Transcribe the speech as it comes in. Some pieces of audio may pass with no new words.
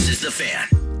is The Fan.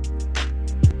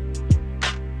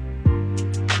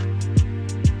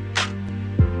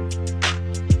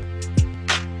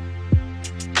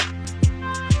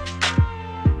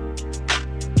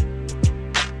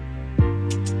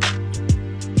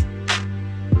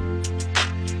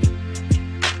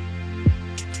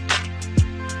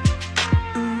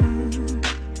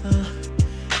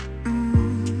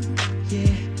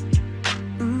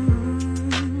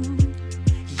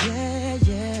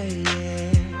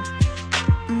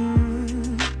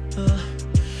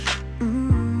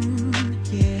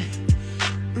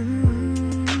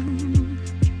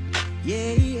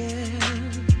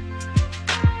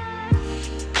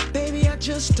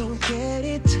 Just don't get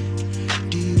it.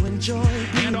 Do you enjoy?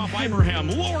 Handoff Ibrahim,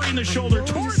 lowering the shoulder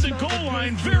towards the goal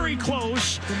line, very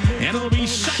close. And it'll be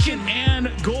second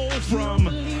and goal from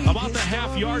about the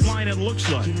half-yard line, it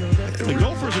looks like. The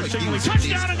Gophers are signaling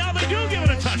touchdown, and now they do give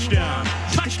it a touchdown.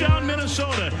 Touchdown,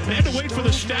 Minnesota. They had to wait for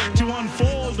the stack to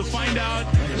unfold to find out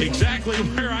exactly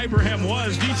where Ibrahim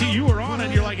was. DT, you were on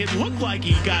it. You're like, it looked like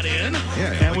he got in.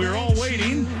 And we were all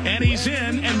waiting, and he's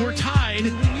in, and we're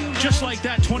tied. Just like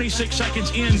that, 26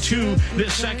 seconds into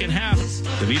this second half.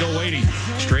 DeVito waiting.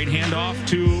 Straight handoff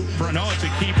to Bruno. It's a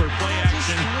keeper play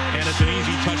action, and it's an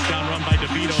easy touchdown run by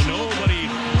DeVito. Nobody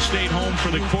stayed home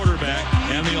for the quarterback,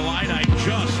 and the Illini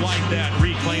just like that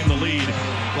reclaimed the lead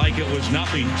like it was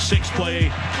nothing.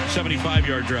 6-play,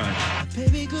 75-yard drive.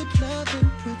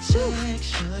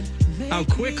 How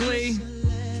quickly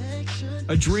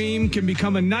a dream can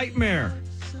become a nightmare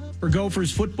for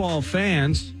Gophers football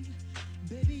fans.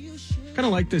 Kind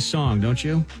of like this song, don't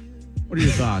you? What are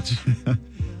your thoughts?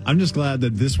 I'm just glad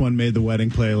that this one made the wedding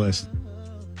playlist.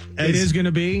 It is going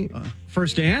to be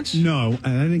First Dance? No, I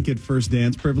didn't get First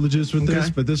Dance privileges with this,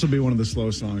 but this will be one of the slow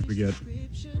songs we get.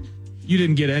 You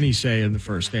didn't get any say in the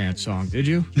First Dance song, did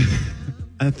you?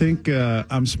 I think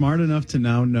I'm smart enough to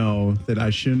now know that I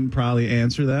shouldn't probably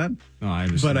answer that. No, I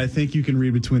understand. But I think you can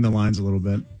read between the lines a little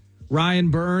bit.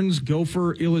 Ryan Burns,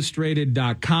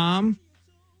 GopherIllustrated.com.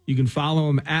 You can follow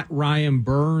him at Ryan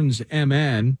Burns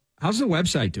MN. How's the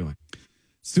website doing?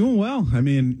 It's doing well. I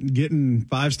mean, getting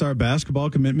 5-star basketball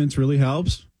commitments really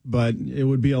helps, but it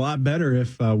would be a lot better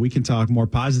if we can talk more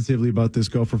positively about this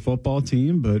Gopher football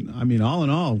team. But I mean, all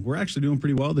in all, we're actually doing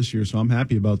pretty well this year, so I'm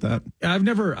happy about that. I've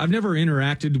never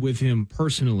interacted with him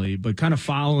personally, but kind of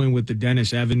following with the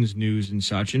Dennis Evans news and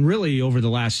such. And really over the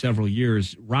last several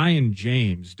years, Ryan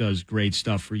James does great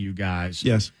stuff for you guys.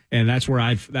 Yes. And that's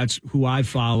who I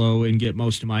follow and get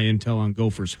most of my intel on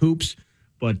Gophers hoops.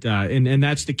 But and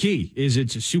that's the key, is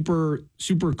it's a super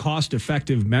cost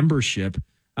effective membership.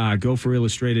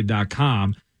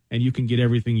 GopherIllustrated.com, and you can get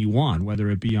everything you want, whether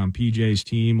it be on PJ's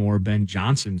team or Ben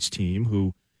Johnson's team,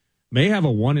 who may have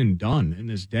a one and done in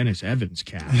this Dennis Evans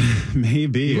cap.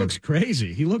 Maybe. He looks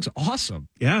crazy. He looks awesome.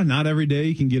 Yeah, not every day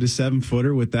you can get a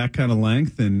 7-footer with that kind of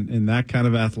length and that kind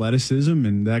of athleticism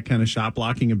and that kind of shot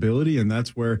blocking ability. And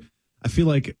that's where I feel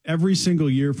like every single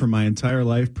year for my entire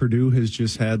life, Purdue has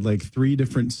just had like 3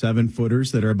 different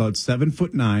 7-footers that are about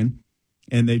 7'9",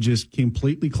 and they just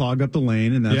completely clog up the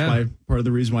lane. And that's why part of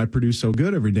the reason why Purdue's so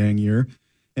good every dang year.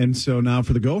 And so now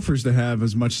for the Gophers to have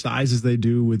as much size as they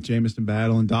do with Jamison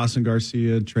Battle and Dawson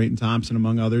Garcia, Trayton Thompson,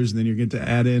 among others, and then you get to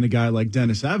add in a guy like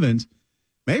Dennis Evans,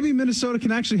 maybe Minnesota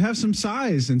can actually have some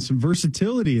size and some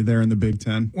versatility there in the Big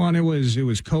Ten. Well, and it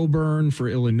was Coburn for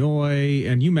Illinois,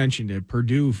 and you mentioned it.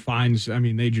 Purdue finds, I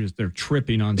mean, they're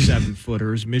tripping on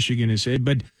 7-footers. Michigan is it,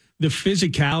 but the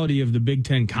physicality of the Big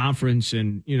Ten Conference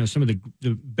and, you know, some of the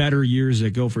better years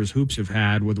that Gophers hoops have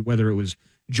had, with whether it was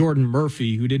Jordan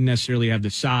Murphy, who didn't necessarily have the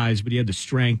size, but he had the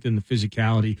strength and the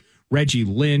physicality. Reggie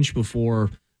Lynch, before,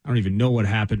 I don't even know what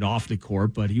happened off the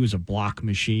court, but he was a block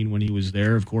machine when he was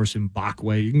there. Of course,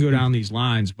 Mbakwe. You can go down these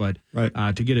lines, but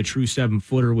to get a true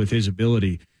 7-footer with his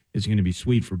ability is going to be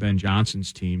sweet for Ben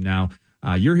Johnson's team. Now,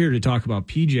 you're here to talk about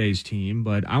PJ's team,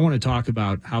 but I want to talk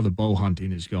about how the bow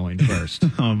hunting is going first.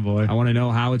 Oh, boy. I want to know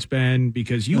how it's been,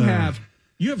 because you have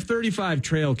 35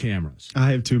 trail cameras. I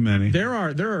have too many. There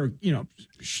are you know,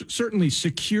 certainly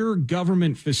secure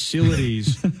government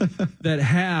facilities that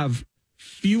have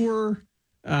fewer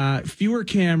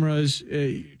cameras,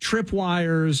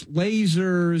 tripwires,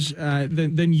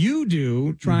 lasers than you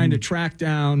do trying to track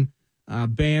down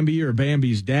Bambi, or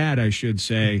Bambi's dad, I should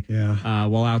say,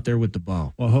 while out there with the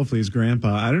bow. Well, hopefully his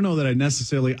grandpa. I don't know that I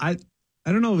necessarily, I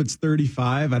don't know if it's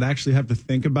 35. I'd actually have to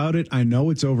think about it. I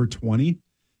know it's over 20,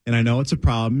 and I know it's a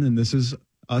problem, and this is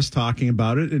us talking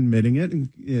about it, admitting it,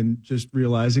 and just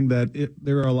realizing that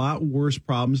there are a lot worse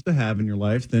problems to have in your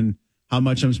life than how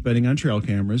much I'm spending on trail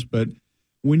cameras. But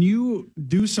when you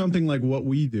do something like what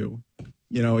we do,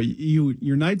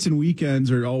 your nights and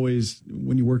weekends are always,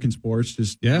 when you work in sports,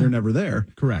 they're never there.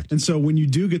 Correct. And so when you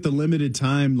do get the limited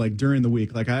time, like during the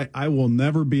week, like I will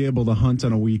never be able to hunt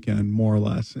on a weekend, more or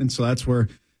less. And so that's where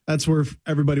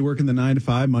everybody working the 9 to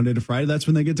 5, Monday to Friday, that's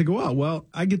when they get to go out. Well,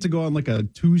 I get to go on like a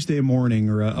Tuesday morning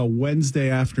or a Wednesday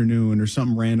afternoon or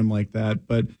something random like that.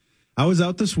 But I was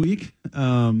out this week.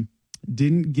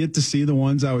 Didn't get to see the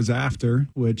ones I was after,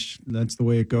 which that's the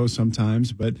way it goes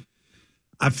sometimes. But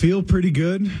I feel pretty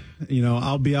good.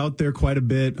 I'll be out there quite a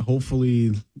bit, hopefully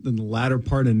in the latter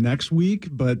part of next week.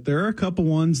 But there are a couple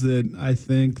ones that I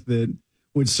think that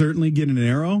would certainly get an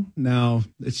arrow. Now,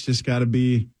 it's just got to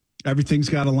be, everything's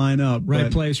got to line up.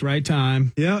 Right place, right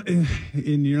time. Yeah, and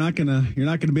you're not gonna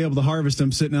be able to harvest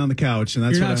them sitting on the couch. And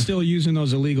that's you're not still using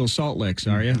those illegal salt licks,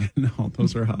 are you? No,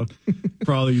 those are out.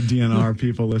 For all you DNR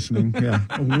people listening, yeah,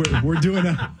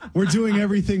 we're doing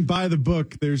everything by the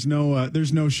book. There's no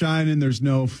shining, there's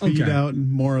no feed out,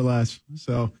 more or less.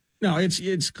 So no,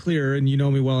 it's clear, and you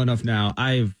know me well enough now.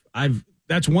 I've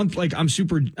that's one, like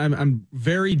I'm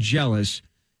very jealous.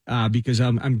 Because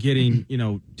I'm getting,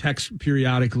 texts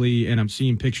periodically, and I'm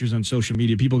seeing pictures on social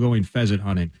media, people going pheasant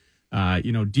hunting,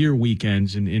 deer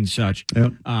weekends and such.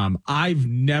 Yep. I've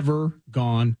never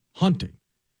gone hunting,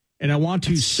 and I want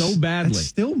to so badly. It's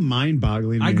still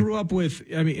mind-boggling. I grew up with,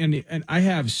 and I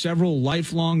have several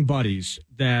lifelong buddies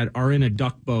that are in a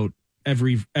duck boat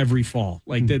every fall.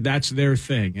 Like that's their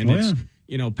thing, and it's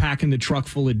packing the truck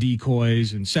full of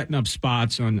decoys and setting up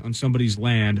spots on somebody's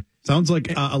land. Sounds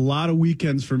like a lot of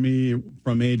weekends for me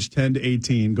from age 10 to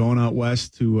 18, going out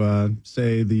west to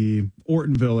say the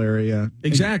Ortonville area.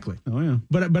 Exactly.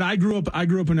 But I grew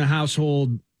up in a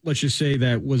household, let's just say,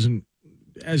 that wasn't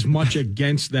as much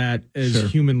against that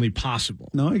as humanly possible.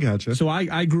 No, I gotcha. So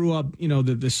I grew up,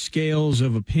 the scales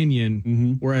of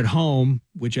opinion were at home,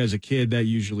 which as a kid that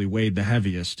usually weighed the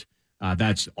heaviest.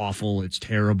 That's awful. It's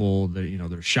terrible.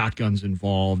 There's shotguns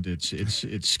involved. It's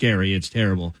scary. It's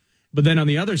terrible. But then on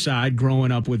the other side,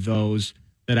 growing up with those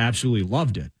that absolutely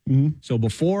loved it. Mm-hmm. So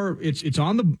before it's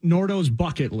on the Nordo's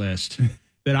bucket list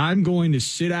that I'm going to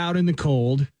sit out in the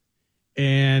cold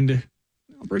and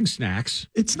I'll bring snacks.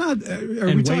 It's not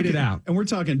wait it out. And we're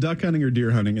talking duck hunting or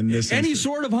deer hunting in this any instance.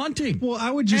 Sort of hunting. Well,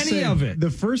 I would just say of it. The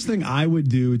first thing I would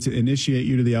do to initiate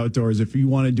you to the outdoors, if you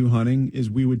want to do hunting, is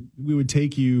we would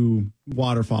take you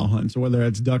waterfowl hunting. So whether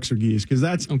it's ducks or geese, because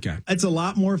that's a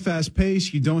lot more fast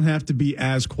paced. You don't have to be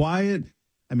as quiet.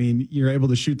 I mean, you're able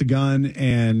to shoot the gun.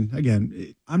 And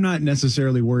again, I'm not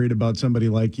necessarily worried about somebody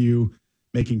like you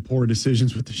making poor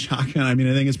decisions with the shotgun. I mean,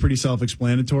 I think it's pretty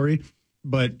self-explanatory.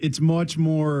 But it's much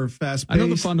more fast-paced. I know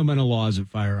the fundamental laws of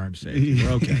firearm safety.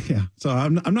 We're okay. Yeah. So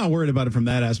I'm not worried about it from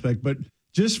that aspect. But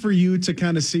just for you to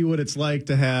kind of see what it's like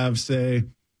to have, say,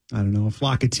 I don't know, a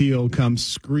flock of teal come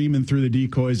screaming through the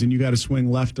decoys, and you got to swing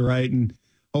left to right and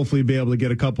hopefully be able to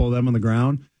get a couple of them on the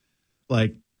ground.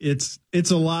 Like it's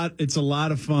a lot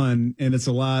of fun, and it's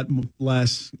a lot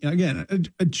less. Again,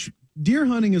 deer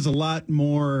hunting is a lot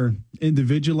more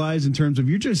individualized in terms of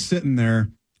you're just sitting there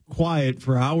quiet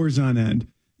for hours on end,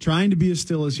 trying to be as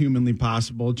still as humanly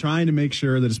possible, trying to make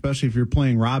sure that, especially if you're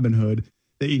playing Robin Hood,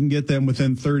 that you can get them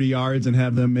within 30 yards and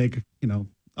have them make,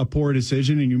 a poor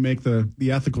decision, and you make the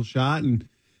ethical shot and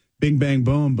bing, bang,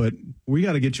 boom. But we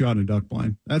got to get you out in a duck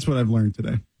blind. That's what I've learned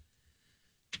today.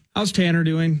 How's Tanner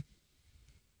doing?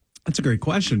 That's a great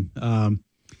question.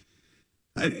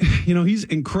 He's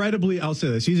incredibly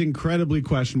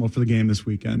questionable for the game this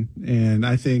weekend. And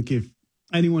I think if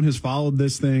anyone has followed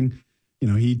this thing,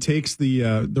 he takes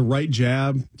the right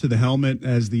jab to the helmet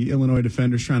as the Illinois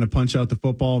defender's trying to punch out the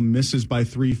football, misses by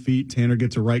 3 feet. Tanner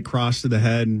gets a right cross to the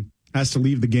head and has to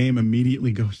leave the game,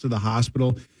 immediately goes to the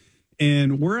hospital.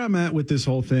 And where I'm at with this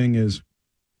whole thing is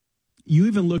you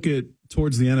even look at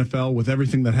towards the NFL with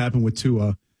everything that happened with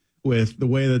Tua, with the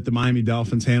way that the Miami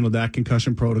Dolphins handled that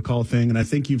concussion protocol thing. And I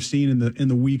think you've seen in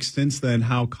the weeks since then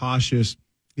how cautious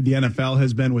the NFL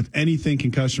has been with anything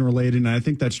concussion related. And I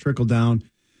think that's trickled down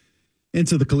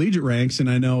into the collegiate ranks. And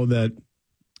I know that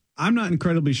I'm not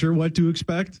incredibly sure what to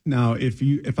expect. Now,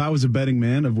 if I was a betting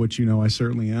man, of which I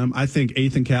certainly am, I think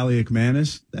Ethan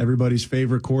Kaliakmanis, everybody's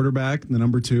favorite quarterback, the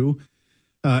number 2,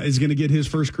 is going to get his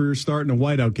first career start in a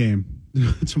whiteout game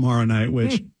tomorrow night,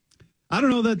 which I don't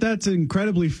know that that's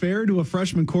incredibly fair to a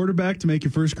freshman quarterback to make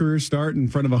your first career start in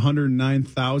front of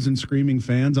 109,000 screaming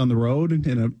fans on the road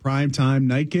in a primetime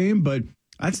night game, but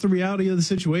that's the reality of the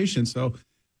situation. So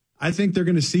I think they're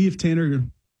going to see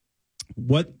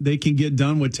what they can get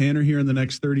done with Tanner here in the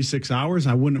next 36 hours.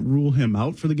 I wouldn't rule him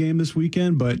out for the game this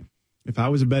weekend, but if I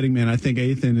was a betting man, I think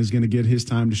Ethan is going to get his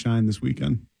time to shine this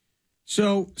weekend.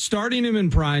 So starting him in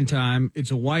prime time,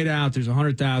 it's a whiteout. There's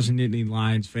 100,000 Nittany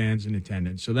Lions fans in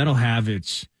attendance, so that'll have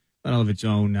its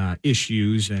own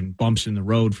issues and bumps in the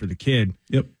road for the kid.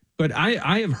 Yep. But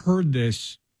I have heard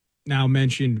this now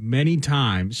mentioned many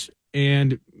times,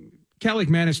 and Cal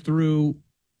McManus threw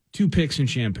 2 picks in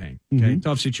Champaign. Okay,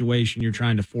 tough situation. You're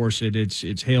trying to force it.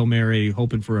 It's Hail Mary,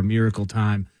 hoping for a miracle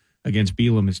time against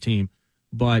Bielema's team.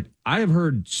 But I have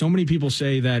heard so many people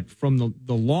say that from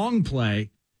the long play,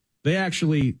 they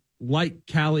actually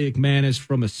like Callie McManus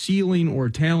from a ceiling or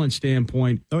talent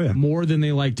standpoint more than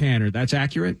they like Tanner. That's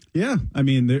accurate? Yeah. I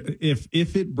mean,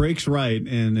 if it breaks right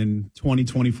and in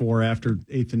 2024 after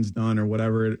Ethan's done or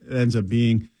whatever it ends up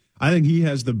being, I think he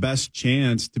has the best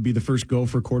chance to be the first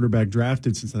Gopher quarterback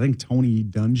drafted since I think Tony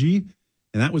Dungy,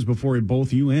 and that was before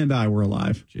both you and I were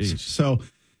alive. Jeez. So,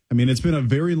 I mean, it's been a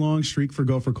very long streak for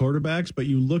Gopher quarterbacks, but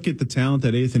you look at the talent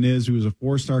that Ethan is, who was a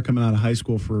 4-star coming out of high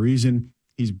school for a reason.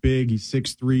 He's big, he's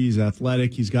 6'3", he's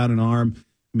athletic, he's got an arm.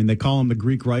 I mean, they call him the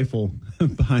Greek rifle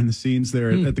behind the scenes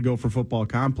there at the Gopher football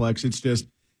complex. It's just,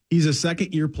 he's a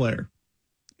second-year player.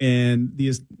 And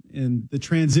the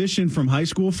transition from high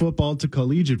school football to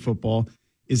collegiate football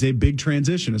is a big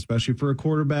transition, especially for a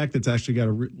quarterback that's actually got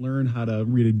to learn how to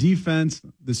read a defense,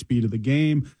 the speed of the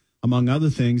game, among other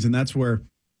things. And that's where,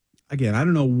 again, I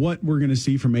don't know what we're going to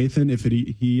see from Ethan if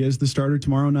he is the starter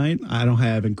tomorrow night. I don't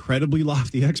have incredibly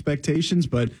lofty expectations,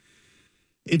 but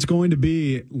it's going to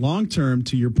be long-term,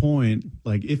 to your point,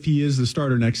 like if he is the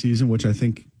starter next season, which I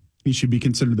think he should be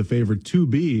considered the favorite to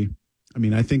be. I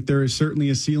mean, I think there is certainly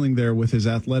a ceiling there with his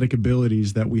athletic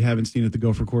abilities that we haven't seen at the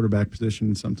Gopher quarterback position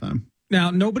in some time.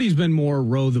 Now, nobody's been more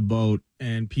row the boat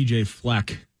and PJ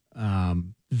Fleck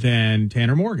than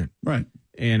Tanner Morgan. Right.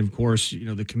 And, of course, you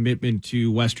know, the commitment to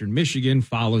Western Michigan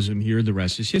follows him here. The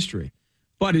rest is history.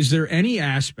 But is there any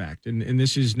aspect, and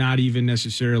this is not even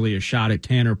necessarily a shot at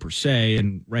Tanner per se,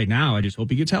 and right now I just hope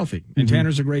he gets healthy. And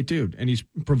Tanner's a great dude, and he's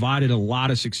provided a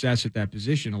lot of success at that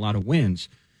position, a lot of wins.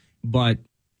 But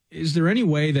is there any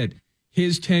way that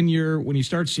his tenure, when you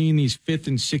start seeing these 5th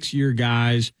and 6th year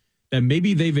guys, that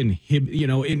maybe they've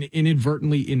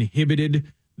inadvertently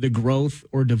inhibited the growth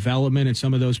or development at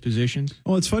some of those positions?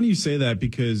 Well, it's funny you say that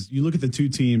because you look at the 2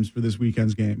 teams for this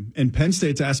weekend's game, and Penn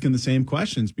State's asking the same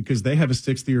questions because they have a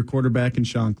 6th-year quarterback in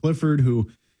Sean Clifford,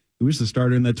 who was the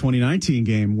starter in that 2019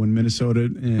 game when Minnesota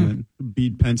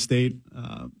beat Penn State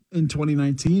in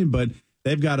 2019. But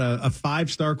they've got a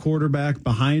 5-star quarterback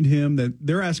behind him that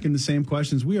they're asking the same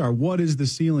questions we are. What is the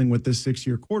ceiling with this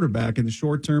 6-year quarterback in the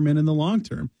short term and in the long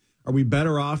term? Are we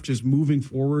better off just moving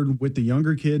forward with the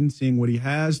younger kid and seeing what he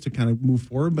has to kind of move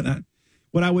forward? But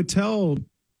what I would tell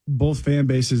both fan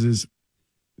bases is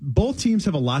both teams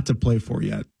have a lot to play for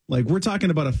yet. Like, we're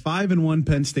talking about a 5-1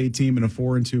 Penn State team and a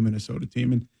 4-2 Minnesota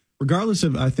team. And regardless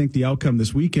of, I think, the outcome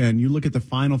this weekend, you look at the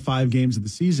final 5 games of the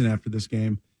season after this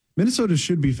game, Minnesota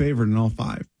should be favored in all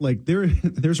 5. Like,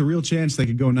 there's a real chance they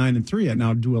could go 9-3 yet.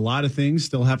 Now, do a lot of things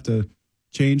still have to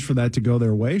change for that to go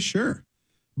their way? Sure.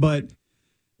 But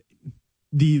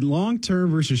the long-term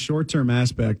versus short-term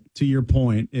aspect, to your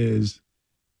point, is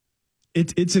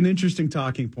it's an interesting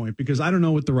talking point because I don't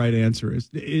know what the right answer is.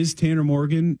 Is Tanner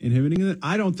Morgan inhibiting it?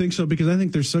 I don't think so because I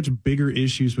think there's such bigger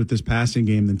issues with this passing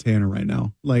game than Tanner right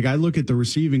now. Like, I look at the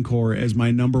receiving core as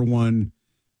my number one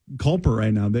culprit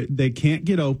right now. They can't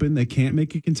get open. They can't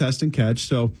make a contested catch.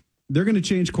 So they're going to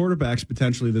change quarterbacks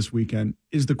potentially this weekend.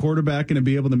 Is the quarterback going to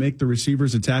be able to make the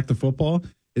receivers attack the football?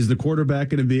 Is the quarterback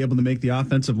going to be able to make the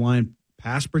offensive line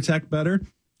pass protect better?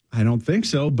 I don't think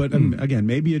so. But again,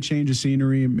 maybe a change of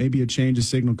scenery, maybe a change of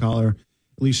signal caller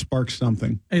at least sparks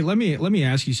something. Hey, let me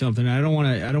ask you something. I don't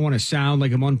want to sound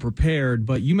like I'm unprepared,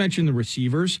 but you mentioned the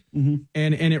receivers, and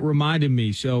it reminded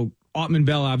me. So Ottman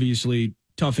Bell, obviously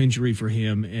tough injury for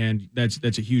him, and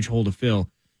that's a huge hole to fill.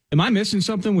 Am I missing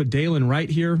something with Dalen Wright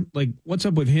here? Like, what's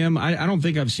up with him? I don't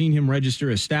think I've seen him register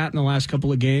a stat in the last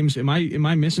couple of games. Am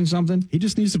I missing something? He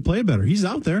just needs to play better. He's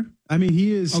out there. I mean,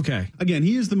 he is. Okay. Again,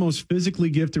 he is the most physically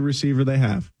gifted receiver they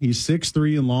have. He's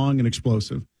 6'3" and long and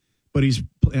explosive. But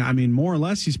more or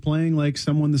less, he's playing like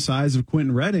someone the size of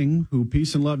Quentin Redding, who,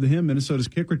 peace and love to him, Minnesota's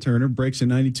kick returner, breaks a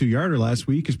 92-yarder last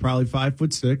week, is probably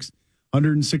 5'6",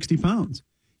 160 pounds.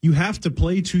 You have to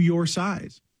play to your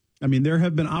size. I mean, there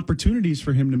have been opportunities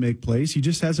for him to make plays. He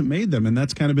just hasn't made them. And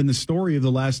that's kind of been the story of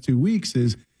the last 2 weeks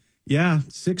is,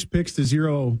 6 picks to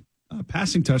 0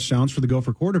 passing touchdowns for the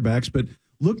Gopher quarterbacks. But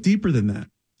look deeper than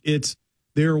that.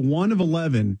 They're 1 of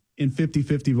 11 in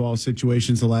 50-50 ball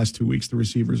situations the last 2 weeks, the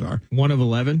receivers are. 1 of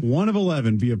 11? 1 of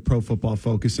 11 via Pro Football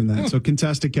Focus in that. So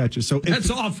contested catches. So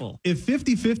that's awful. If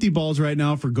 50-50 balls right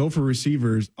now for Gopher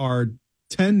receivers are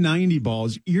 10-90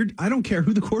 balls, I don't care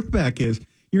who the quarterback is.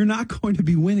 you're not going to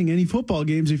be winning any football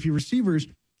games if your receivers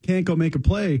can't go make a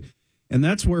play. And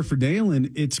that's where for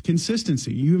Dalen, it's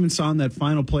consistency. You even saw in that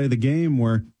final play of the game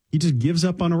where he just gives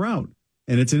up on a route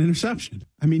and it's an interception.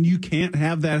 I mean, you can't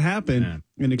have that happen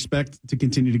and expect to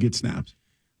continue to get snaps.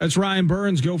 That's Ryan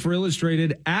Burns, Gopher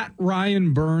Illustrated, at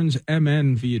Ryan Burns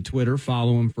MN via Twitter.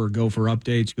 Follow him for Gopher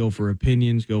updates, Gopher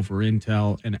opinions, Gopher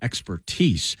intel, and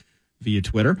expertise via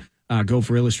Twitter.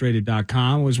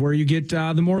 GopherIllustrated.com was where you get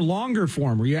the more longer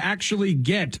form, where you actually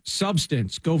get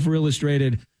substance.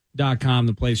 GopherIllustrated.com,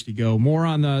 the place to go. More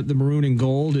on the maroon and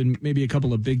gold and maybe a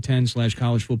couple of Big Ten /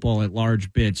 college football at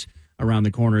large bits around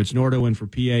the corner. It's Nordo in for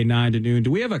PA 9 to noon.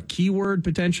 Do we have a keyword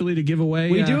potentially to give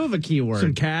away? We do have a keyword.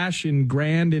 Some cash and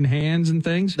grand in hands and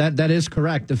things? That is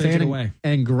correct. The Take it Fan away.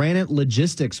 and Granite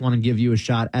Logistics want to give you a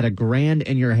shot at a grand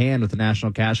in your hand with the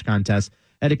National Cash Contest.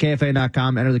 Head to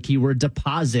KFA.com, enter the keyword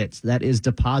deposit. That is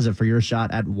deposit for your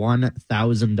shot at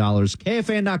 $1,000.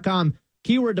 KFA.com,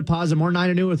 keyword deposit. More 9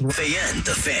 to noon with FAN,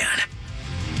 the Fan.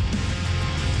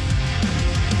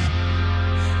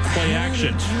 Play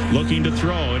action, looking to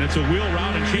throw, and it's a wheel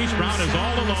route, and Chase Brown is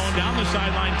all alone down the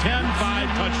sideline,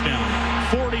 10-5 touchdown,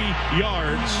 40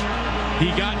 yards.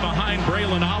 He got behind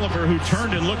Braylon Oliver, who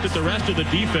turned and looked at the rest of the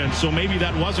defense, so maybe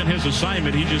that wasn't his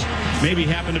assignment. He just maybe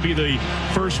happened to be the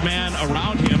first man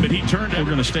around him, but he turned. We're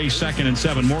going to stay 2nd and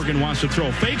 7. Morgan wants to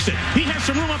throw, fakes it. He has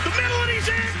some room up the middle, and he's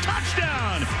in.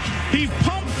 Touchdown! He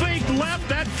pump faked left,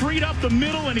 that freed up the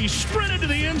middle, and he sprinted to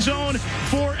the end zone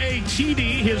for a TD,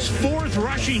 his 4th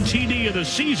rushing TD of the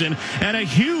season, and a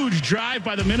huge drive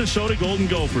by the Minnesota Golden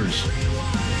Gophers.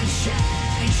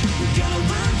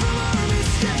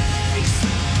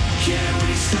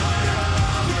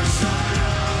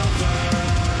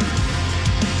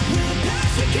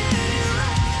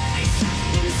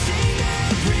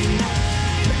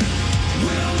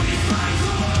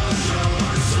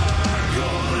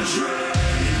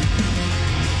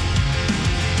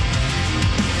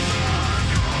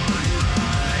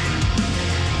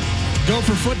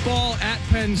 Gopher football at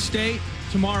Penn State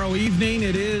tomorrow evening.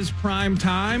 It is prime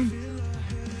time.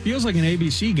 Feels like an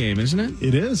ABC game, isn't it?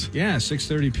 It is. Yeah,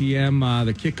 6:30 p.m.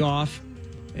 The kickoff,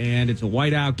 and it's a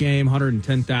whiteout game.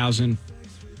 110,000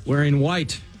 wearing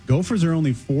white. Gophers are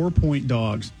only 4-point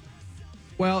dogs.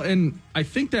 Well, and I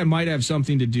think that might have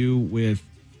something to do with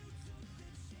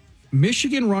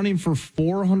Michigan running for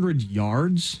 400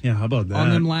 yards. Yeah, how about that? On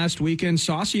them last weekend.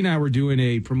 Saucy and I were doing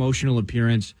a promotional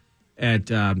appearance at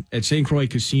St. Croix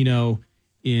Casino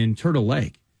in Turtle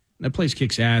Lake. And that place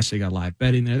kicks ass. They got live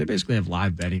betting there. They basically have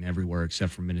live betting everywhere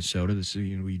except for Minnesota. This,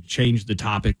 we changed the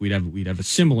topic. We'd have a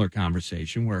similar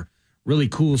conversation where really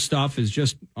cool stuff is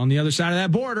just on the other side of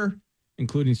that border,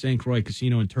 including St. Croix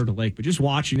Casino and Turtle Lake. But just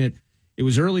watching it, it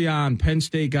was early on. Penn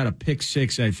State got a pick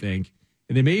 6, I think,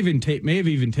 and they may have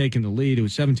even taken the lead. It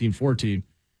was 17-14.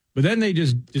 But then they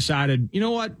just decided, you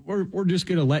know what, we're just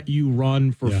going to let you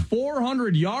run for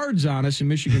 400 yards on us, and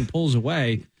Michigan pulls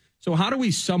away. So how do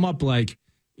we sum up, like,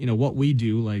 you know, what we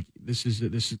do? Like,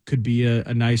 this could be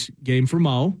a nice game for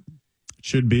Mo.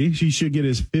 Should be. He should get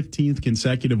his 15th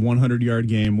consecutive 100-yard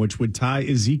game, which would tie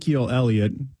Ezekiel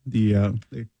Elliott, the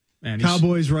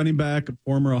Cowboys running back,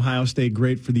 former Ohio State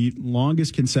great, for the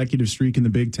longest consecutive streak in the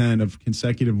Big Ten of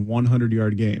consecutive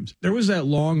 100-yard games. There was that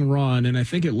long run, and I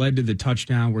think it led to the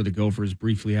touchdown where the Gophers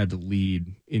briefly had the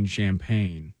lead in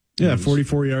Champaign. Yeah,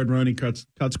 44-yard run. He cuts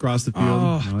across the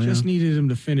field. Just needed him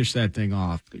to finish that thing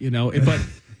off, you know. But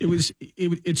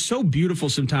it's so beautiful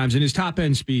sometimes, and his top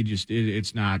end speed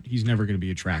it's not. He's never going to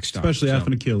be a track star, especially after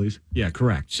an Achilles. Yeah,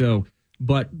 correct. So.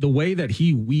 But the way that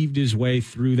he weaved his way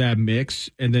through that mix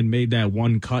and then made that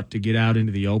one cut to get out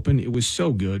into the open, it was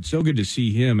so good. So good to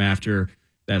see him after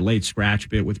that late scratch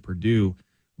bit with Purdue.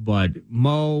 But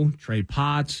Mo, Trey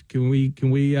Potts, can we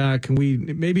maybe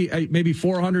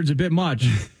 400's a bit much,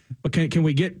 but can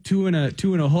we get two and a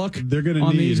hook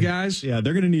on these guys? Yeah,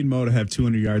 they're going to need Mo to have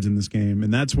 200 yards in this game,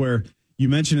 and that's where you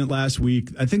mentioned it last week.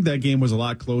 I think that game was a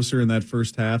lot closer in that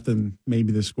first half than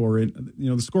maybe the score.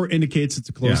 The score indicates it's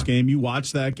a close game. You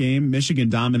watch that game, Michigan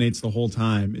dominates the whole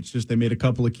time. It's just they made a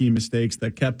couple of key mistakes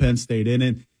that kept Penn State in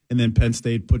it, and then Penn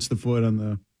State puts the foot on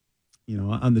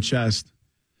the chest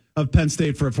of Penn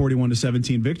State for a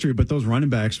 41-17 victory. But those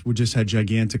running backs just had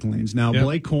gigantic lanes. Now,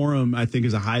 Blake Corum, I think,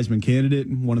 is a Heisman candidate,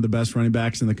 one of the best running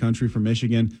backs in the country for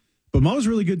Michigan. But Mo's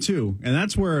really good too, and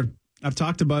that's where I've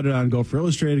talked about it on Gopher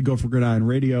Illustrated, Gopher Gridiron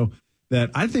Radio, that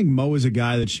I think Mo is a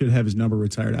guy that should have his number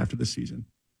retired after the season.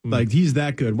 Like, he's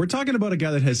that good. We're talking about a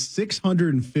guy that has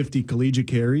 650 collegiate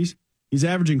carries. He's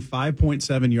averaging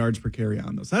 5.7 yards per carry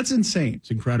on those. That's insane.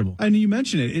 It's incredible. And you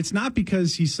mentioned it. It's not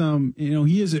because he's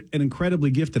he is an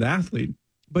incredibly gifted athlete,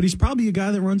 but he's probably a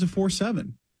guy that runs a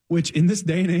 4.7. which in this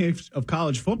day and age of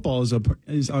college football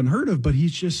is unheard of, but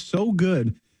he's just so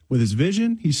good with his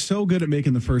vision. He's so good at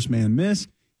making the first man miss.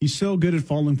 He's so good at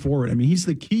falling forward. I mean, he's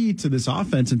the key to this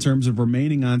offense in terms of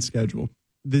remaining on schedule.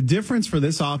 The difference for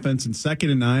this offense in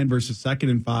 2nd and 9 versus 2nd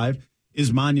and 5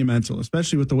 is monumental,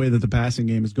 especially with the way that the passing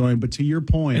game is going. But to your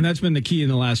point, and that's been the key in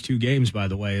the last 2 games, by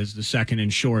the way, is the 2nd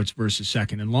and shorts versus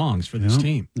 2nd and longs for this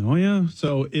team. Oh, yeah.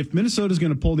 So if Minnesota's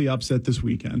going to pull the upset this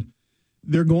weekend,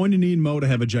 they're going to need Mo to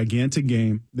have a gigantic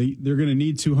game. They're going to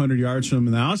need 200 yards from him.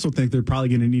 And I also think they're probably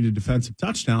going to need a defensive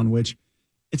touchdown, which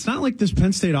it's not like this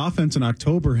Penn State offense in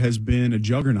October has been a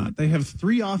juggernaut. They have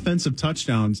 3 offensive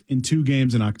touchdowns in 2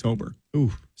 games in October.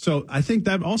 Ooh. So I think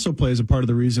that also plays a part of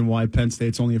the reason why Penn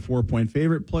State's only a 4-point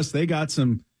favorite. Plus, they got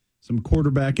some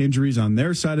quarterback injuries on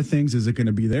their side of things. Is it going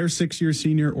to be their 6-year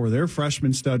senior or their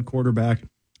freshman stud quarterback?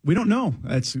 We don't know.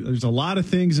 There's a lot of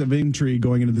things of intrigue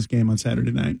going into this game on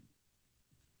Saturday night.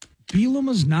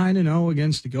 Bielema's 9-0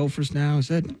 against the Gophers now. Is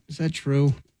that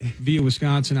true? Via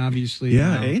Wisconsin, obviously.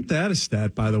 Yeah, ain't that a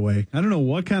stat, by the way? I don't know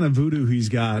what kind of voodoo he's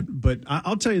got, but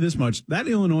I'll tell you this much. That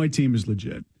Illinois team is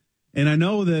legit. And I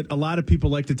know that a lot of people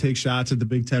like to take shots at the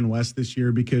Big Ten West this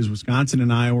year because Wisconsin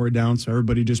and Iowa are down, so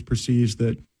everybody just perceives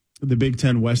that the Big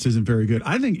Ten West isn't very good.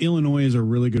 I think Illinois is a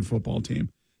really good football team.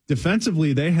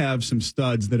 Defensively, they have some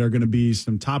studs that are going to be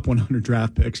some top 100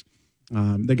 draft picks.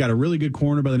 They got a really good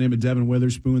corner by the name of Devin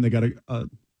Witherspoon. They got a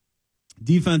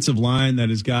defensive line that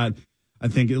has got, I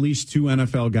think, at least 2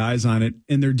 NFL guys on it.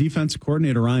 And their defensive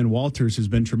coordinator, Ryan Walters, has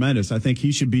been tremendous. I think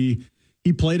he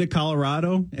played at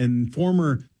Colorado, and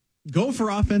former Gopher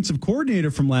offensive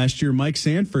coordinator from last year, Mike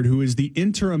Sanford, who is the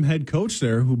interim head coach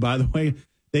there, who, by the way,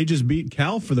 they just beat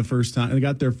Cal for the first time. They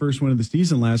got their first win of the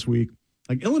season last week.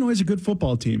 Like, Illinois is a good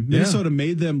football team. Minnesota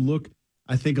made them look,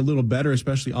 I think, a little better,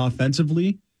 especially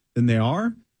offensively, than they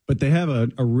are. But they have a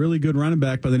really good running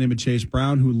back by the name of Chase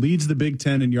Brown, who leads the Big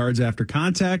Ten in yards after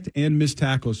contact and missed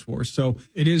tackles for. So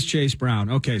it is Chase Brown.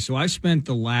 Okay, so I spent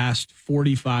the last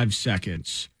 45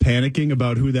 seconds panicking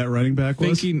about who that running back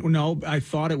was. No, I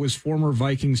thought it was former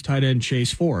Vikings tight end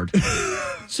Chase Ford.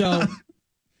 So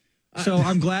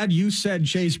I'm glad you said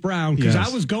Chase Brown, because I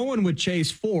was going with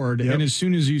Chase Ford, and as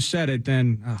soon as you said it,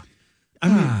 then.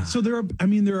 So they're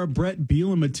a Brett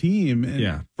Bielema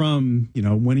team from,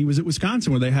 when he was at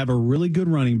Wisconsin, where they have a really good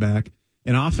running back,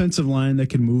 an offensive line that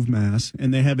can move mass,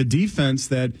 and they have a defense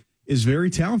that is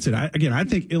very talented. I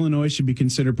think Illinois should be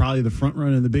considered probably the front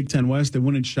runner in the Big Ten West. It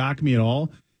wouldn't shock me at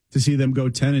all to see them go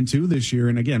 10-2 this year.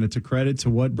 And again, it's a credit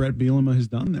to what Brett Bielema has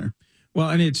done there.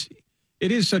 Well, and it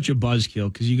is such a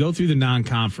buzzkill because you go through the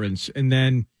non-conference, and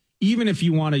then even if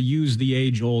you want to use the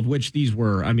age-old, which these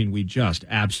were, we just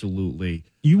absolutely.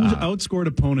 You outscored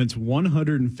opponents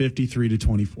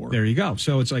 153-24. There you go.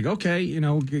 So it's like, okay,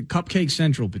 Cupcake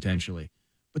Central potentially.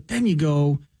 But then you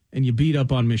go and you beat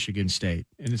up on Michigan State.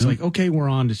 And it's like, okay, we're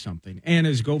on to something. And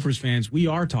as Gophers fans, we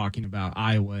are talking about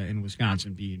Iowa and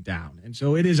Wisconsin being down. And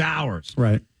so it is ours.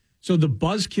 Right. So the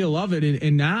buzzkill of it,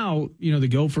 and now, the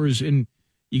Gophers, and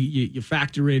you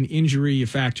factor in injury, you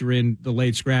factor in the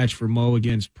late scratch for Mo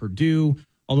against Purdue.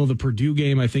 Although the Purdue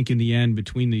game, I think in the end,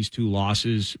 between these 2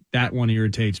 losses, that one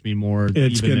irritates me more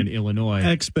even than Illinois.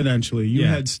 Exponentially.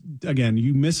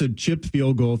 You miss a chipped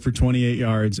field goal for 28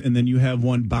 yards, and then you have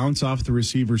one bounce off the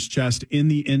receiver's chest in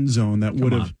the end zone that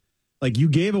would have, you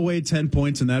gave away 10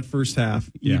 points in that first half.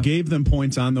 You gave them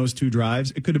points on those 2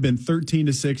 drives. It could have been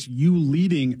 13-6, you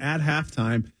leading at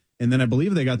halftime. And then I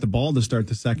believe they got the ball to start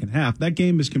the second half. That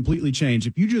game is completely changed.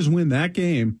 If you just win that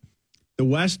game, the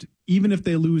West, even if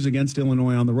they lose against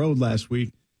Illinois on the road last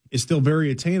week, is still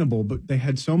very attainable. But they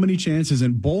had so many chances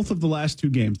in both of the last 2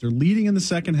 games. They're leading in the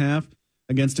second half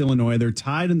against Illinois. They're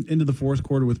tied into the fourth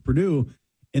quarter with Purdue,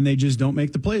 and they just don't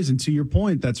make the plays. And to your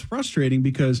point, that's frustrating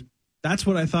because that's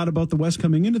what I thought about the West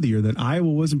coming into the year, that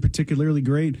Iowa wasn't particularly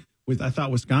great. I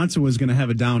thought Wisconsin was going to have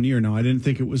a down year. Now, I didn't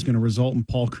think it was going to result in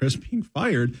Paul Chryst being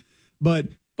fired. But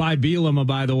by Bielema,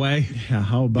 by the way. Yeah,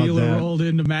 how about that? Bielema rolled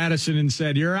into Madison and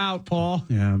said, "You're out, Paul."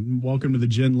 Yeah, welcome to the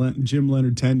Jim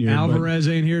Leonard tenure. Alvarez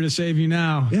ain't here to save you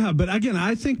now. Yeah, but again,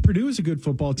 I think Purdue is a good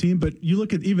football team, but you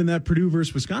look at even that Purdue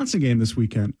versus Wisconsin game this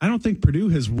weekend. I don't think Purdue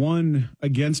has won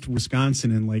against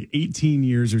Wisconsin in 18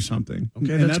 years or something.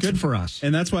 Okay, that's good for us.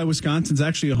 And that's why Wisconsin's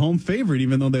actually a home favorite,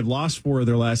 even though they've lost 4 of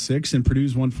their last 6, and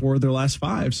Purdue's won 4 of their last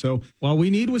 5. So, well,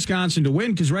 we need Wisconsin to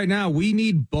win because right now we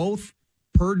need both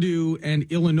Purdue and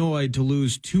Illinois to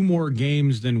lose 2 more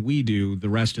games than we do the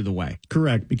rest of the way.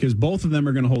 Correct, because both of them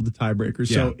are going to hold the tiebreaker.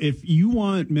 Yeah. So if you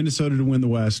want Minnesota to win the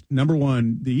West, number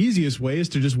one, the easiest way is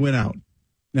to just win out.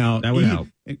 Now, that would help.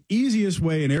 An easiest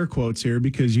way in air quotes here,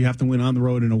 because you have to win on the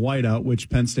road in a whiteout, which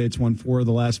Penn State's won 4 of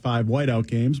the last 5 whiteout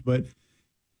games. But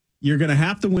you're going to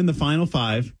have to win the final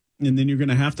 5, and then you're going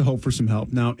to have to hope for some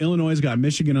help. Now, Illinois has got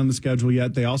Michigan on the schedule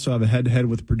yet. They also have a head-to-head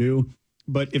with Purdue.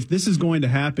 But if this is going to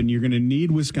happen, you're going to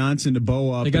need Wisconsin to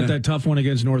bow up. They got that tough one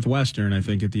against Northwestern, I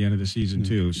think, at the end of the season,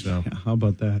 too. So yeah, how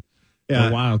about that? Yeah,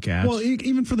 the Wildcats. Well,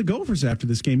 even for the Gophers after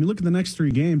this game, you look at the next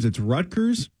 3 games, it's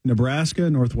Rutgers, Nebraska,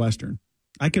 Northwestern.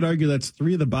 I could argue that's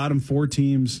 3 of the bottom 4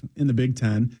 teams in the Big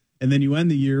Ten. And then you end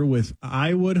the year with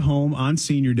Iowa at home on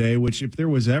Senior Day, which if there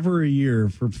was ever a year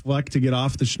for Fleck to get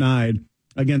off the schneid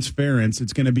against Ferentz,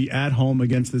 it's going to be at home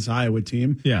against this Iowa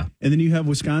team. Yeah. And then you have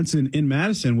Wisconsin in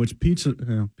Madison, which peace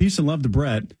and love to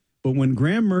Brett. But when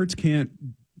Graham Mertz can't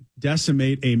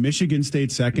decimate a Michigan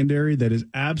State secondary that is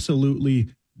absolutely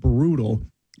brutal,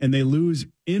 and they lose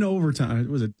in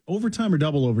overtime, was it overtime or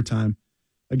double overtime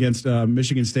against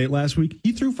Michigan State last week?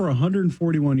 He threw for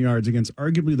 141 yards against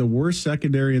arguably the worst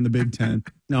secondary in the Big Ten.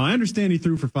 Now, I understand he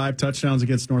threw for 5 touchdowns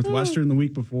against Northwestern the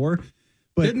week before.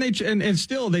 But didn't they? And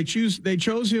still, they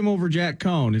chose him over Jack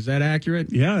Cohn. Is that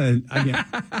accurate? Yeah, again,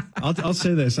 I'll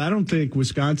say this: I don't think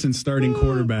Wisconsin's starting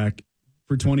quarterback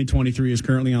for 2023 is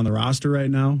currently on the roster right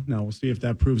now. Now we'll see if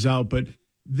that proves out. But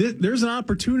there's an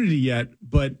opportunity yet,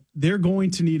 but they're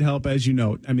going to need help, as you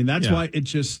note. I mean, that's why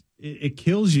it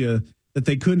kills you that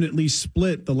they couldn't at least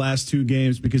split the last 2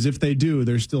 games, because if they do,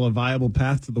 there's still a viable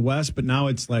path to the West. But now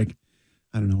it's like,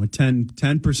 I don't know, a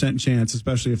 10% chance,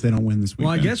 especially if they don't win this weekend.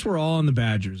 Well, I guess we're all on the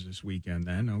Badgers this weekend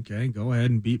then. Okay, go ahead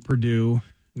and beat Purdue,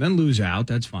 and then lose out.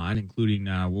 That's fine, including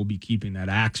we'll be keeping that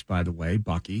axe, by the way,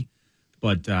 Bucky.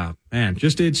 But, man,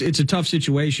 just it's a tough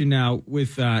situation now.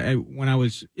 With when I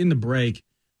was in the break,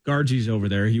 Guardsy's over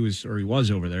there. He was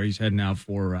over there. He's heading out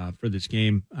for this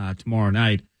game tomorrow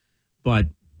night. But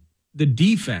the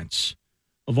defense,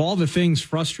 of all the things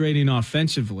frustrating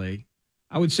offensively,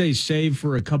 I would say save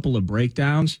for a couple of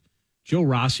breakdowns, Joe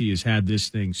Rossi has had this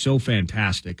thing so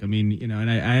fantastic. I mean,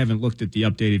 and I haven't looked at the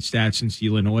updated stats since the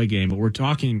Illinois game, but we're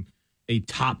talking a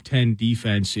top 10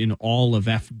 defense in all of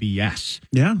FBS.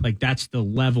 Yeah. Like that's the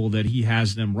level that he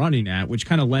has them running at, which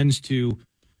kind of lends to,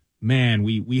 man,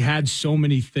 we had so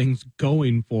many things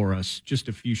going for us just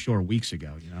a few short weeks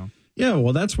ago, Yeah,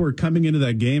 well, that's where coming into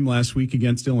that game last week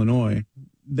against Illinois,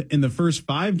 in the first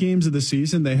 5 games of the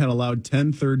season, they had allowed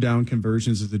 10 third-down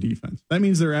conversions as a defense. That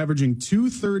means they're averaging 2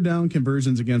 third-down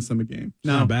conversions against them a game.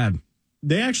 Now, not bad.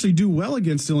 They actually do well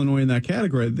against Illinois in that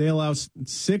category. They allow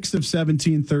 6 of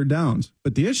 17 third downs.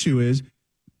 But the issue is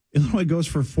Illinois goes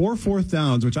for 4 fourth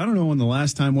downs, which I don't know when the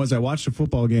last time was I watched a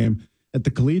football game at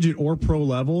the collegiate or pro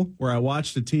level where I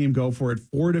watched a team go for it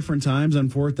 4 different times on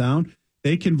 4th down.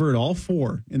 They convert all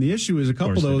 4. And the issue is a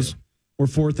couple of those were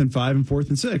 4th and 5 and 4th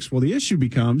and 6. Well, the issue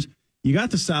becomes you got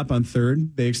the stop on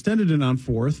 3rd. They extended it on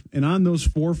 4th. And on those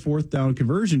 4 4th down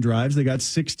conversion drives, they got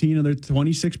 16 of their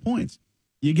 26 points.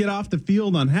 You get off the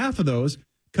field on half of those,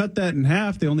 cut that in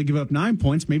half, they only give up 9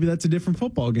 points. Maybe that's a different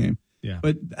football game. Yeah.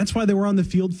 But that's why they were on the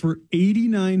field for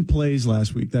 89 plays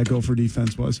last week, that Gopher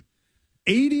defense was.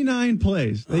 89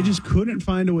 plays. They just couldn't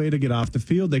find a way to get off the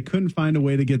field. They couldn't find a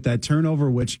way to get that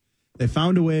turnover, which they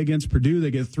found a way against Purdue.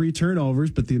 They get 3 turnovers,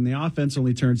 but then the offense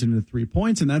only turns into 3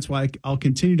 points. And that's why I'll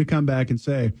continue to come back and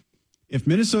say, if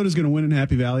Minnesota's going to win in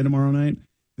Happy Valley tomorrow night,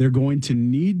 they're going to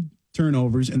need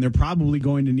turnovers, and they're probably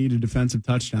going to need a defensive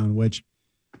touchdown, which,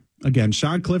 again,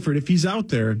 Sean Clifford, if he's out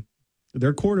there,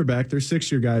 their quarterback, their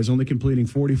 6-year guy, is only completing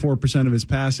 44% of his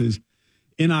passes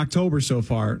in October so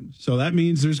far. So that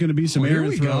means there's going to be some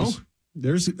errant throws.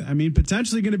 There's,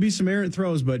 potentially going to be some errant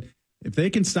throws, but if they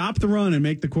can stop the run and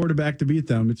make the quarterback to beat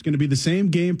them, it's going to be the same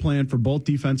game plan for both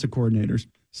defensive coordinators.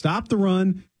 Stop the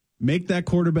run, make that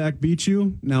quarterback beat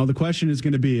you. Now the question is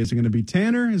going to be, is it going to be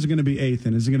Tanner? Is it going to be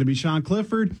Athan? Is it going to be Sean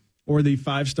Clifford? Or the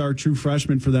 5-star true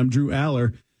freshman for them, Drew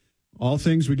Aller? All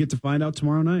things we get to find out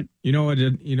tomorrow night. You know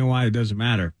why it doesn't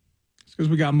matter? It's because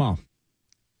we got Mo.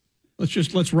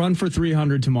 Let's run for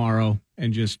 300 tomorrow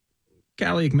and just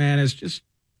Callie McManus, just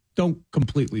don't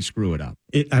completely screw it up.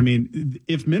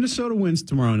 If Minnesota wins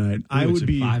tomorrow night, I would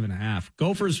be 5.5.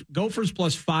 Gophers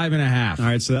plus 5.5. All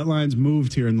right, so that line's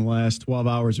moved here in the last 12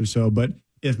 hours or so. But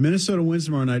if Minnesota wins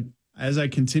tomorrow night, as I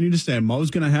continue to say,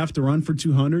 Mo's going to have to run for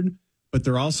 200. But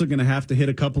they're also going to have to hit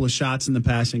a couple of shots in the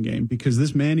passing game because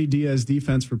this Manny Diaz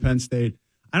defense for Penn State,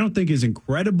 I don't think is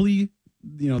incredibly,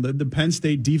 the Penn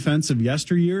State defense of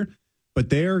yesteryear, but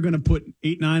they are going to put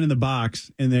 8-9 in the box,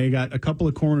 and they got a couple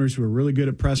of corners who are really good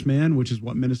at press man, which is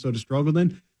what Minnesota struggled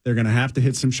in. They're going to have to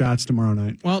hit some shots tomorrow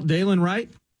night. Well, Dalen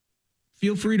Wright,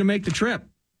 feel free to make the trip.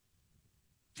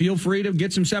 Feel free to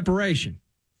get some separation.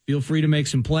 Feel free to make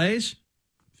some plays.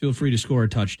 Feel free to score a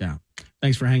touchdown.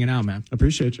 Thanks for hanging out, man.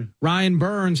 Appreciate you. Ryan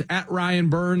Burns, at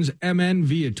Ryan Burns, MN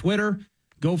via Twitter.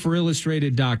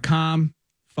 GopherIllustrated.com.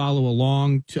 Follow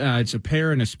along. It's a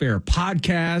Pair and a Spare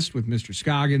podcast with Mr.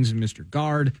 Scoggins and Mr.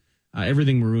 Guard.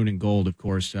 Everything maroon and gold, of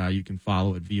course, you can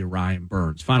follow it via Ryan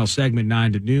Burns. Final segment,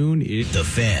 9 to noon. Is The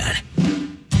Fan.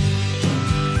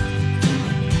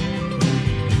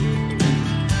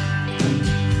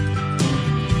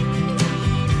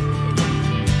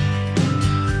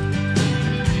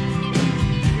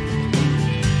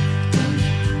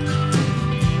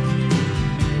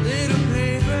 Little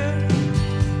paper,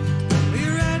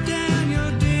 you write down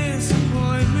your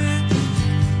disappointment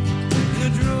in a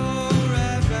drawer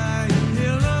right by your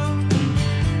pillow.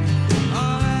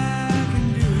 All I can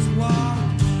do is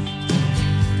watch.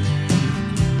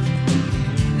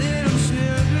 Little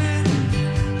children,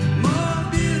 more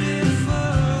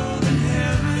beautiful than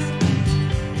heaven,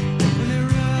 when they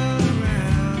run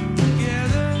around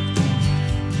together,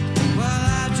 while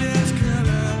I just curl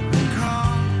up and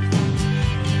call.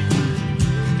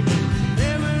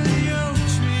 They were the oak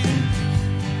tree,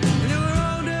 and they were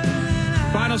older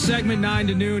than I. final segment, 9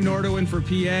 to noon, Nordo in for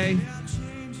PA.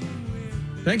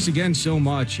 Thanks again so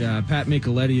much. Pat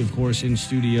Micheletti, of course, in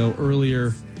studio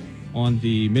earlier on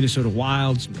the Minnesota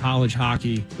Wild, some college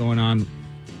hockey going on.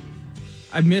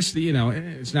 I miss the,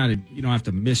 it's not, you don't have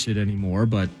to miss it anymore,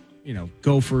 but,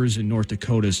 Gophers and North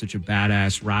Dakota is such a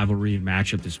badass rivalry and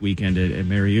matchup this weekend at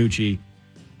Mariucci.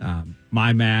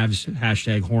 My Mavs,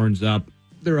 hashtag horns up.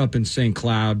 They're up in St.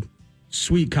 Cloud.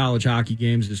 Sweet college hockey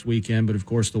games this weekend, but of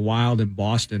course the Wild in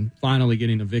Boston finally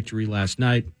getting a victory last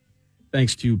night.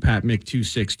 Thanks to Pat Mick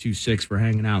 2626 for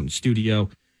hanging out in studio.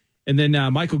 And then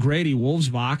Michael Grady, Wolves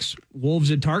Vox, Wolves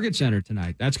at Target Center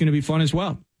tonight. That's going to be fun as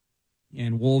well.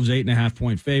 And Wolves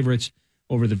 8.5-point favorites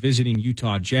over the visiting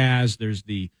Utah Jazz. There's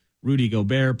the Rudy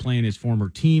Gobert playing his former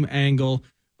team angle.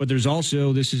 But there's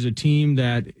also, this is a team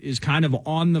that is kind of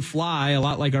on the fly, a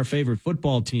lot like our favorite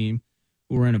football team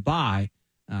who are in a bye.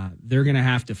 They're going to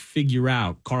have to figure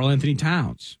out, Karl Anthony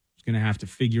Towns is going to have to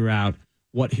figure out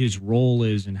what his role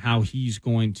is and how he's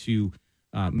going to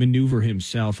maneuver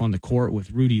himself on the court with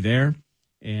Rudy there.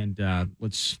 And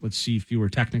let's see fewer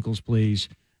technicals, please.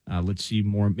 Let's see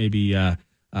more, maybe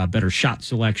better shot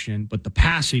selection. But the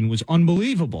passing was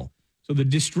unbelievable. So the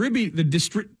distribution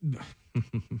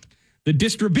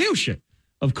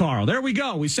of Karl. There we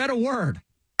go. We said a word.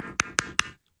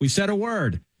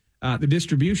 The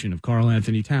distribution of Karl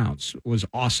Anthony Towns was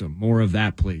awesome. More of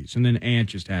that, please. And then Ant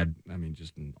just had,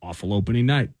 just an awful opening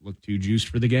night. Looked too juiced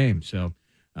for the game. So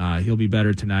he'll be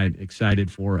better tonight.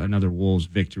 Excited for another Wolves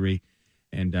victory.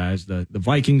 And as the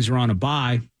Vikings are on a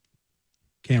bye,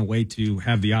 can't wait to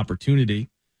have the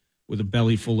opportunity with a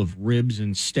belly full of ribs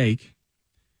and steak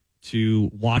to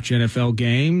watch NFL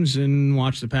games and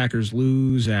watch the Packers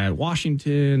lose at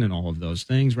Washington and all of those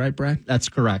things. Right, Brad? That's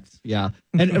correct. Yeah.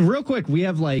 And real quick, we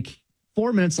have like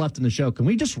 4 minutes left in the show. Can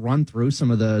we just run through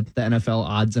some of the NFL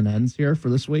odds and ends here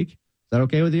for this week? Is that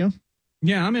okay with you?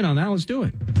 Yeah, I'm in on that. Let's do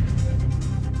it.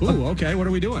 Ooh, okay. What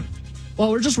are we doing?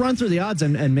 Well, we're just run through the odds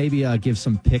and maybe give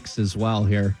some picks as well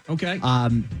here. Okay.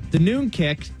 The noon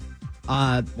kick,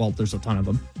 there's a ton of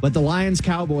them. But the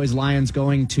Lions-Cowboys, Lions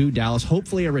going to Dallas.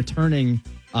 Hopefully a returning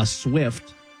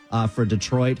Swift for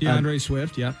Detroit. DeAndre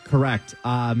Swift, yeah. Correct.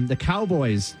 The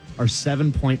Cowboys are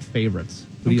 7-point favorites.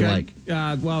 Who do you like?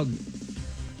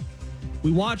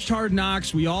 We watched Hard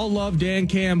Knocks. We all love Dan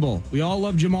Campbell. We all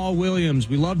love Jamal Williams.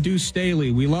 We love Deuce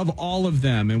Staley. We love all of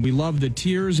them, and we love the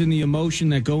tears and the emotion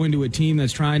that go into a team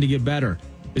that's trying to get better.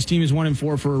 This team is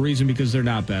 1-4 for a reason because they're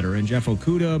not better, and Jeff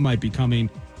Okudah might be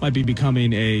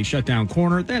becoming a shutdown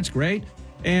corner. That's great.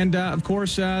 And, of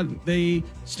course, they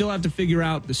still have to figure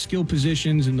out the skill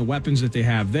positions and the weapons that they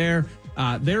have there.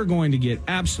 They're going to get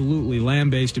absolutely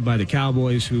lambasted by the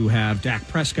Cowboys, who have Dak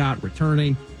Prescott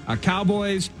returning.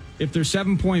 Cowboys, if they're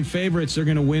 7-point favorites, they're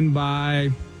going to win by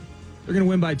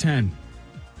 10.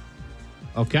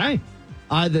 Okay.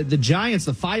 The Giants,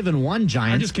 the 5-1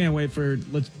 Giants. I just can't wait to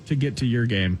get to your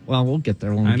game. Well, we'll get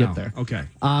there when we get there. Okay.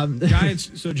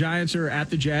 Giants are at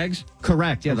the Jags?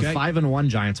 Correct. Yeah, okay. The 5-1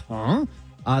 Giants.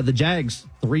 The Jags,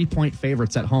 3-point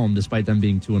favorites at home, despite them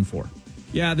being 2-4.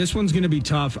 Yeah, this one's going to be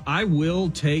tough. I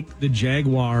will take the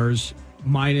Jaguars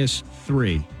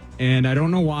 -3. And I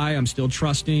don't know why. I'm still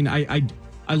trusting.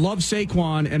 I love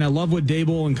Saquon, and I love what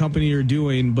Dable and company are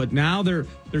doing, but now they're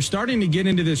starting to get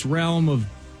into this realm of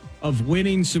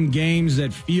winning some games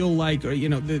that feel like,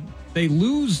 they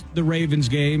lose the Ravens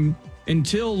game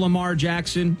until Lamar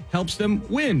Jackson helps them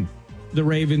win the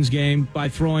Ravens game by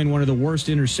throwing one of the worst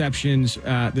interceptions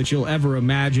that you'll ever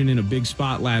imagine in a big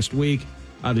spot last week.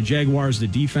 The Jaguars, the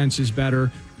defense is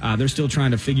better. They're still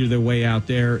trying to figure their way out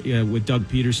there with Doug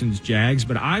Peterson's Jags,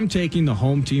 but I'm taking the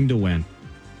home team to win.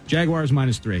 Jaguars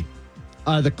 -3.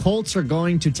 The Colts are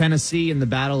going to Tennessee in the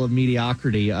battle of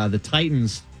mediocrity. The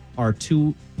Titans are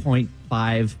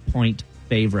 2.5 point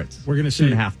favorites. We're gonna say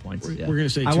 2.5 points. We're gonna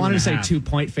say I wanted to say 2.5. 2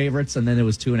 point favorites, and then it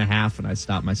was 2.5, and I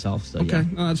stopped myself. So Okay, yeah.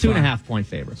 no, that's 2.5 point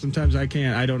favorites. Sometimes I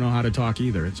can't. I don't know how to talk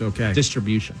either. It's okay.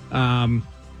 Distribution.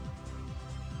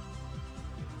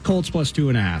 Colts plus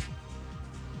 2.5.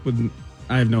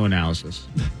 I have no analysis.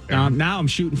 Now I'm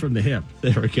shooting from the hip.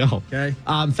 There we go. Okay.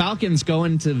 Falcons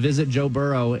going to visit Joe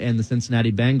Burrow and the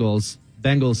Cincinnati Bengals.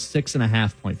 Bengals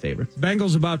 6.5 point favorites.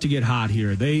 Bengals about to get hot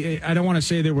here. I don't want to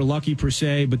say they were lucky per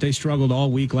se, but they struggled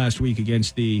all week last week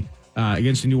against the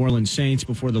New Orleans Saints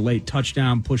before the late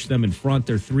touchdown pushed them in front.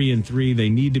 They're 3-3. They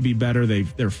need to be better.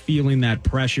 They're feeling that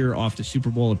pressure off the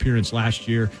Super Bowl appearance last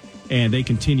year, and they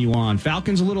continue on.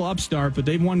 Falcons a little upstart, but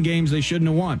they've won games they shouldn't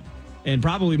have won, and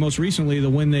probably most recently the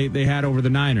win they had over the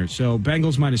Niners. So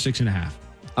Bengals minus 6.5.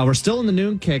 We're still in the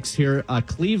noon kicks here.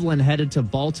 Cleveland headed to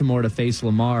Baltimore to face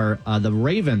Lamar. The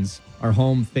Ravens are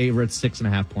home favorites,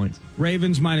 6.5 points.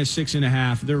 Ravens minus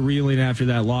 6.5. They're reeling after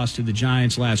that loss to the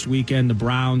Giants last weekend. The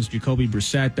Browns, Jacoby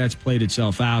Brissett, that's played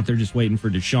itself out. They're just waiting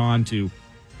for Deshaun to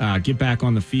get back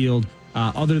on the field.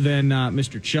 Other than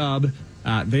Mr. Chubb,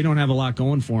 they don't have a lot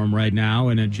going for them right now,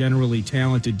 and a generally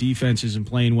talented defense isn't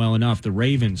playing well enough. The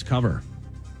Ravens cover.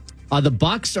 The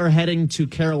Bucs are heading to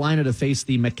Carolina to face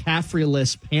the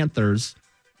McCaffrey-less Panthers.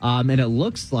 And it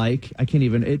looks like,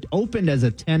 it opened as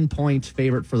a 10-point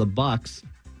favorite for the Bucs,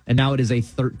 and now it is a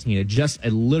 13. I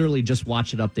literally just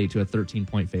watched it update to a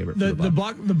 13-point favorite for the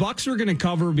Bucs. The Bucs are going to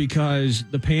cover because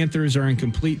the Panthers are in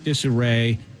complete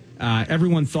disarray.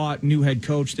 Everyone thought new head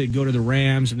coach, they'd go to the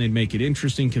Rams and they'd make it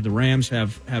interesting because the Rams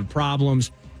have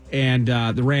problems, and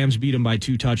the Rams beat them by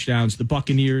 2 touchdowns. The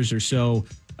Buccaneers are so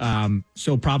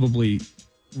probably,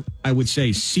 I would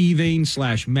say, seething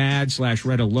 /mad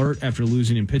 /red alert after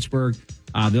losing in Pittsburgh.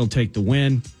 They'll take the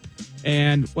win.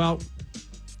 And, well,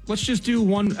 let's just do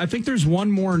one. I think there's one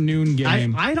more noon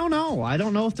game. I don't know. I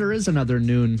don't know if there is another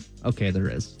noon. Okay, there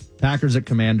is. Packers at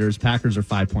Commanders. Packers are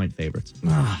 5-point favorites.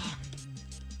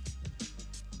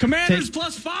 Commanders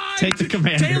plus 5. Take the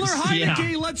Commanders. Taylor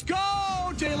Heineke, Yeah. Let's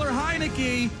go. Taylor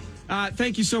Heineke.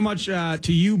 Thank you so much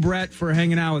to you, Brett, for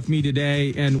hanging out with me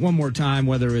today. And one more time,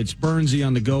 whether it's Bernsey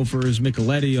on the Gophers,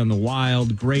 Micheletti on the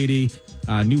Wild, Grady,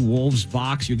 new Wolves,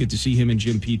 Vox, you'll get to see him and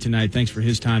Jim Pete tonight. Thanks for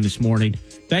his time this morning.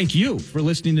 Thank you for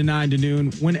listening to 9 to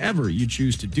Noon whenever you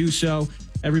choose to do so.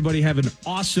 Everybody have an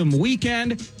awesome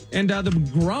weekend. And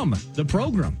the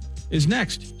program, is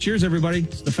next. Cheers, everybody.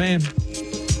 It's The Fan.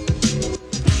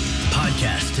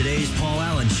 Podcast today's Paul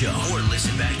Allen Show, or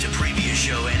listen back to previous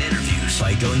show and interviews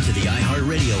by going to the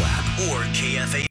iHeartRadio app or KFA.